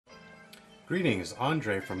Greetings,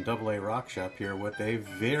 Andre from AA Rock Shop here with a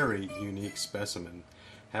very unique specimen.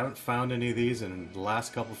 Haven't found any of these in the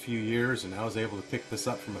last few years, and I was able to pick this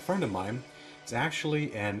up from a friend of mine. It's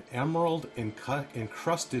actually an emerald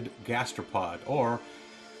encrusted gastropod, or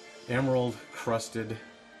emerald crusted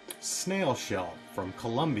snail shell from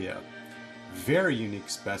Colombia. Very unique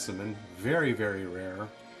specimen, very, very rare.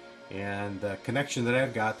 And the connection that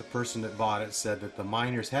I've got, the person that bought it said that the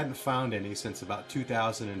miners hadn't found any since about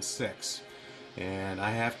 2006. And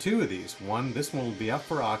I have two of these. This one will be up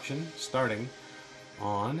for auction starting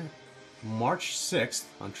on March 6th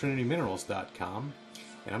on TrinityMinerals.com.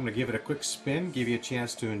 And I'm going to give it a quick spin, give you a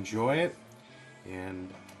chance to enjoy it.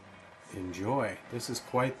 And enjoy. This is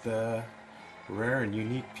quite the rare and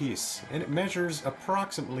unique piece. And it measures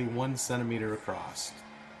approximately 1 centimeter across.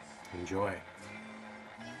 Enjoy.